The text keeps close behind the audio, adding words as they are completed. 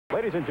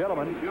Ladies and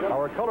gentlemen,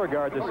 our color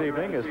guard this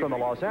evening is from the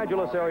Los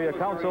Angeles Area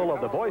Council of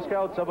the Boy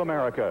Scouts of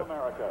America,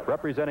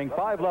 representing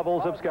 5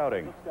 levels of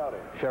scouting.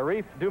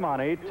 Sharif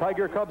Dumani,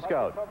 Tiger Cub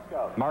Scout.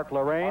 Mark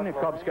Lorraine,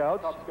 Cub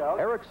Scouts.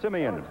 Eric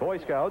Simeon, Boy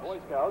Scouts.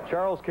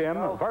 Charles Kim,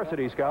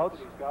 Varsity Scouts.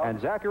 And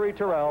Zachary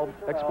Terrell,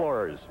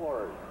 Explorers.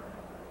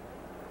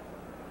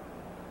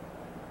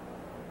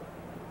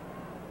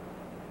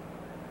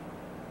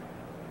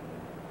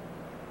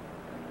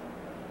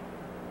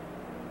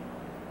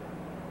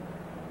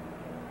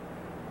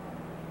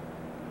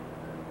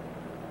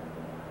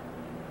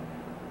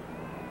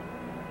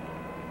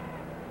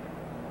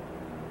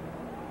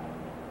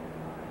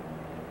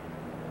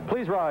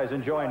 Please rise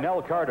and join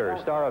Nell Carter,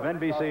 star of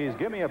NBC's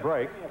Gimme a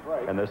Break,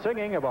 and the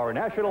singing of our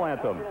national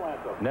anthem.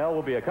 Nell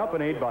will be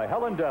accompanied by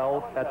Helen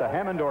Dell at the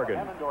Hammond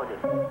organ.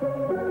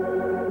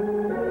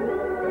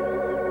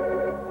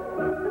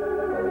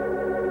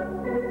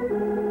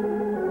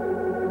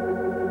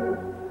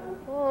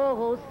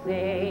 Oh,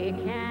 say,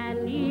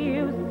 can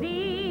you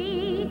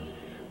see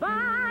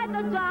by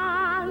the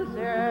dawn's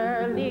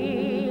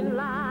early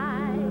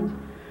light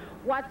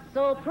what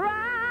so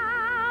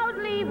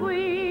proudly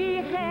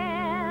we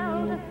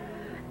held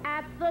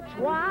at the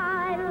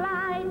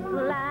twilight's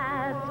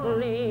last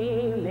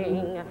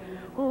gleaming,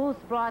 whose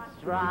broad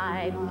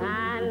stripes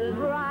and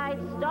bright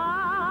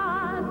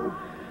stars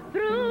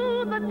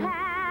through the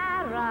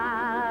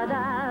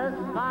perilous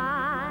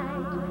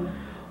fight?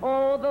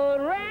 Oh, the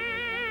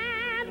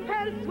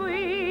ramparts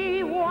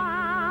we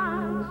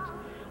watched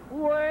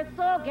were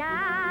so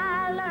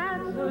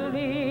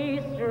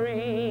gallantly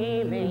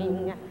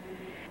streaming,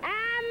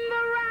 and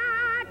the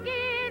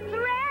rockets'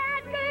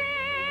 red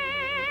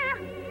glare,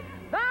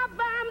 the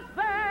bombs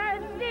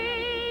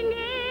bursting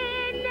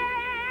in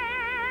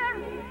air,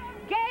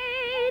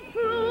 gave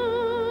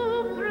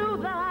proof through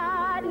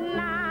the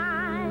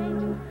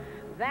night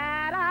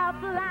that our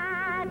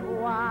flag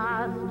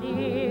was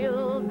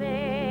still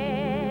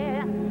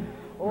there.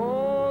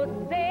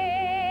 Oh,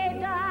 say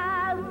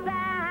does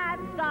that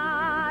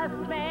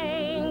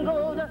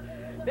star-spangled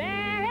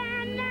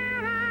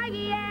banner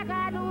yet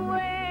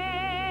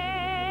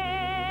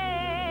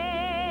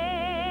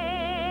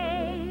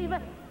wave?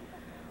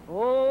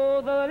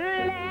 Oh, the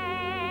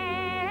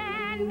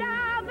land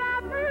of the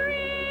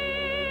free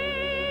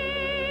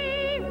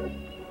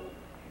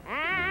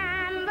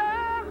and the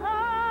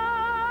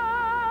home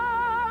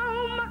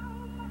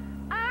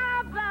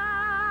of the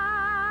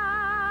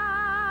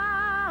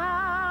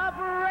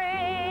brave.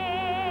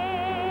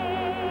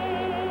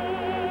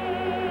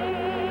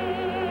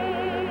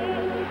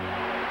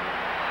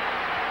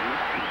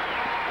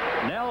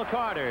 Nell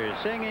Carter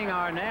singing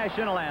our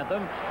national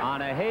anthem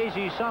on a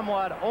hazy,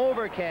 somewhat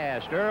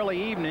overcast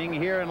early evening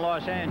here in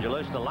Los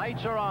Angeles. The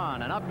lights are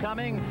on, and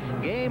upcoming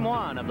Game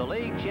 1 of the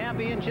League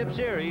Championship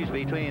Series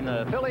between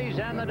the Phillies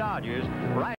and the Dodgers. Right